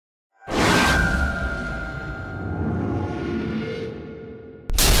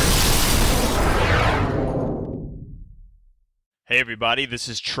Hey everybody, this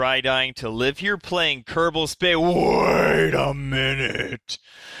is Try Dying to Live here playing Kerbal Space. Wait a minute.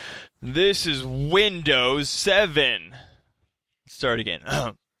 This is Windows 7. Start again.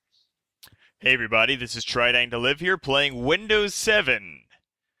 Hey everybody, this is Try Dying to Live here playing Windows 7.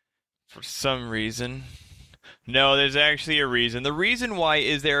 For some reason. No, there's actually a reason. The reason why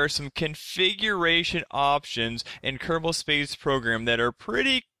is there are some configuration options in Kerbal Space Program that are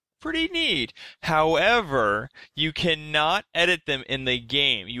pretty neat. However, you cannot edit them in the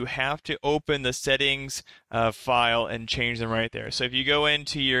game. You have to open the settings file and change them right there. So if you go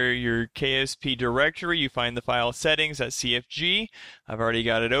into your KSP directory, you find the file settings.cfg. I've already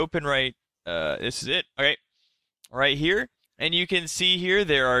got it open right. This is it. Okay, right here. And you can see here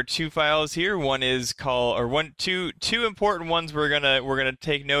there are two files here. One is two important ones we're gonna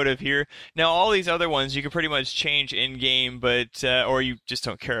take note of here. Now all these other ones you can pretty much change in game, but or you just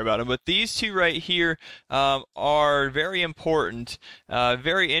don't care about them. But these two right here are very important,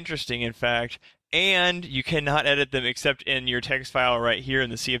 very interesting in fact. And you cannot edit them except in your text file right here, in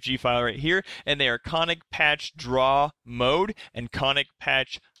the CFG file right here. And they are conic patch draw mode and conic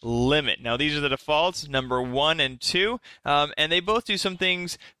patch limit. Now these are the defaults, number 1 and 2. And they both do some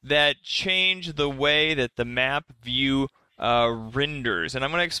things that change the way that the map view renders. And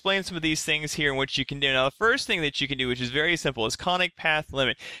I'm going to explain some of these things here and what you can do. Now the first thing that you can do, which is very simple, is conic path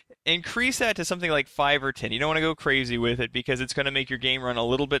limit. Increase that to something like 5 or 10. You don't want to go crazy with it because it's going to make your game run a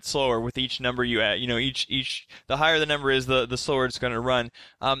little bit slower with each number you add. You know, the higher the number is, the slower it's going to run.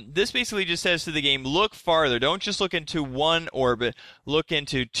 This basically just says to the game, look farther. Don't just look into one orbit. Look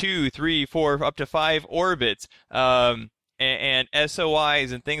into 2, 3, 4, up to 5 orbits. And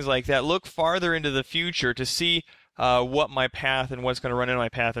SOIs and things like that. Look farther into the future to see what my path and what's going to run in my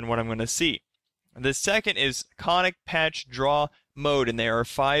path and what I'm going to see. The second is conic patch draw mode, and there are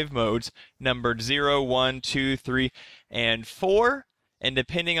 5 modes, numbered 0, 1, 2, 3, and 4. And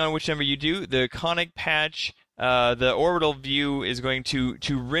depending on which number you do, the conic patch, the orbital view is going to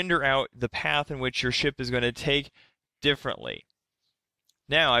render out the path in which your ship is going to take differently.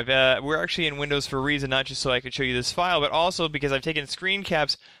 Now, we're actually in Windows for a reason, not just so I could show you this file, but also because I've taken screen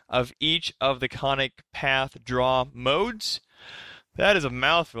caps of each of the conic path draw modes. That is a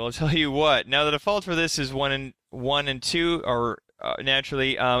mouthful, I'll tell you what. Now, the default for this is 1 and 2, or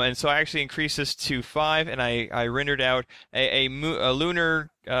naturally, and so I actually increased this to 5, and I rendered out a lunar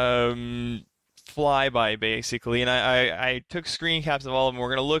flyby, basically, and I took screen caps of all of them. We're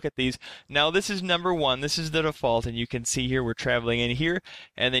going to look at these. Now, this is number 1. This is the default, and you can see here we're traveling in here,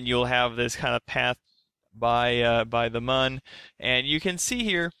 and then you'll have this kind of path by the mun, and you can see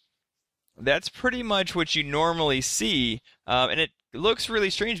here that's pretty much what you normally see, and it looks really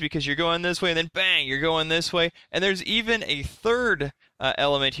strange because you're going this way and then bang, you're going this way. And there's even a third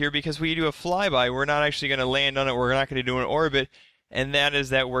element here because we do a flyby. We're not actually going to land on it. We're not going to do an orbit. And that is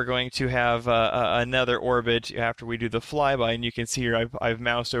that we're going to have another orbit after we do the flyby. And you can see here I've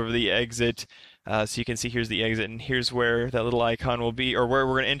moused over the exit. So you can see here's the exit and here's where that little icon will be, or where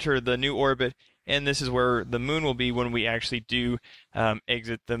we're going to enter the new orbit. And this is where the moon will be when we actually do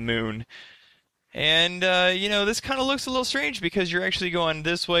exit the moon. And, you know, this kind of looks a little strange because you're actually going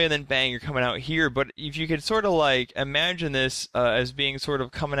this way and then bang, you're coming out here. But if you could sort of like imagine this as being sort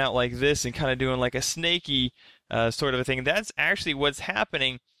of coming out like this and kind of doing like a snaky sort of a thing, that's actually what's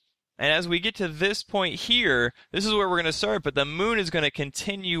happening. And as we get to this point here, this is where we're going to start, but the moon is going to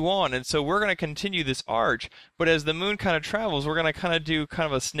continue on. And so we're going to continue this arch. But as the moon kind of travels, we're going to kind of do kind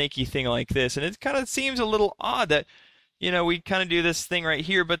of a snaky thing like this. And it kind of seems a little odd that, you know, we kind of do this thing right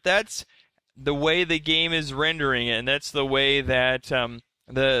here, but that's the way the game is rendering it, and that's the way that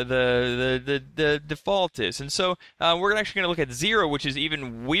the default is. And so we're actually going to look at 0, which is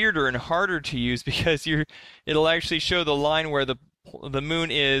even weirder and harder to use because it'll actually show the line where the moon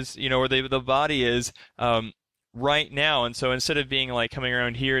is, you know, where the body is right now. And so instead of being like coming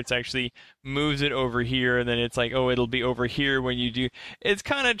around here, it's actually moves it over here, and then it's like, oh, it'll be over here when you do. It's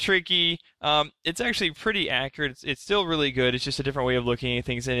kind of tricky. It's actually pretty accurate. It's still really good. It's just a different way of looking at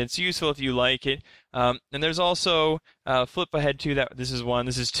things, and it's useful if you like it. And there's also flip ahead to that. This is 1.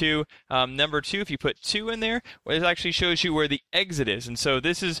 This is 2. Number 2, if you put 2 in there, well, it actually shows you where the exit is. And so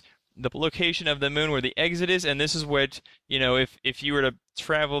this is the location of the moon where the exit is, and this is what, you know, if you were to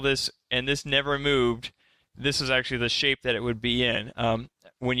travel this and this never moved, this is actually the shape that it would be in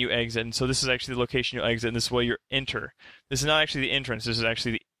when you exit. And so this is actually the location you'll exit, and this is where you enter. This is not actually the entrance. This is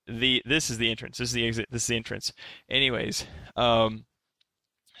actually this is the entrance. This is the exit. This is the entrance. Anyways,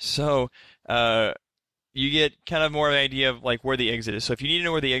 so you get kind of more of an idea of like where the exit is. So if you need to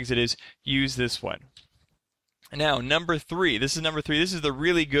know where the exit is, use this one. Now, number 3. This is number 3. This is the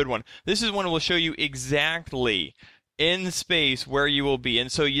really good one. This is one that will show you exactly in space where you will be.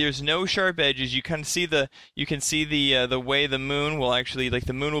 And so there's no sharp edges. You can see the way the moon will actually, like,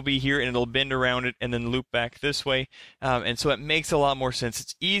 the moon will be here and it'll bend around it and then loop back this way. And so it makes a lot more sense.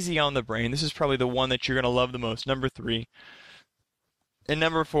 It's easy on the brain. This is probably the one that you're going to love the most. Number 3. And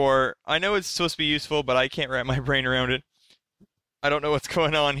number 4, I know it's supposed to be useful, but I can't wrap my brain around it. I don't know what's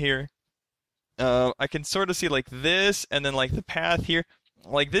going on here. I can sort of see like this and then like the path here.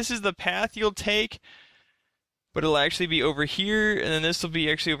 Like this is the path you'll take, but it'll actually be over here, and then this will be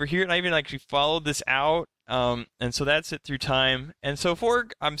actually over here. And I even actually followed this out. And so that's it through time. And so 4,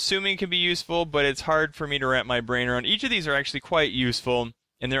 I'm assuming can be useful, but it's hard for me to wrap my brain around. Each of these are actually quite useful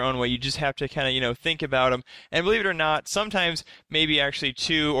in their own way. You just have to kind of, think about them. And believe it or not, sometimes maybe actually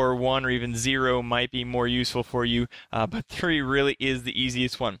 2 or 1 or even 0 might be more useful for you. But 3 really is the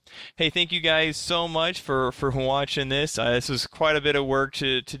easiest one. Hey, thank you guys so much for watching this. This was quite a bit of work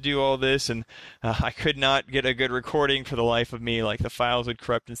to do all this, and I could not get a good recording for the life of me. Like the files would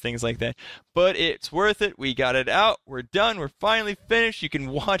corrupt and things like that. But it's worth it. We got it out. We're done. We're finally finished. You can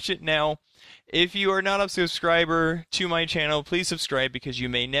watch it now. If you are not a subscriber to my channel, please subscribe, because you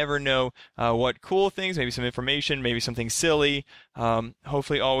may never know what cool things, maybe some information, maybe something silly,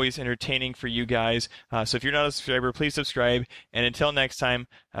 hopefully always entertaining for you guys. So if you're not a subscriber, please subscribe. And until next time,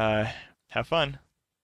 have fun.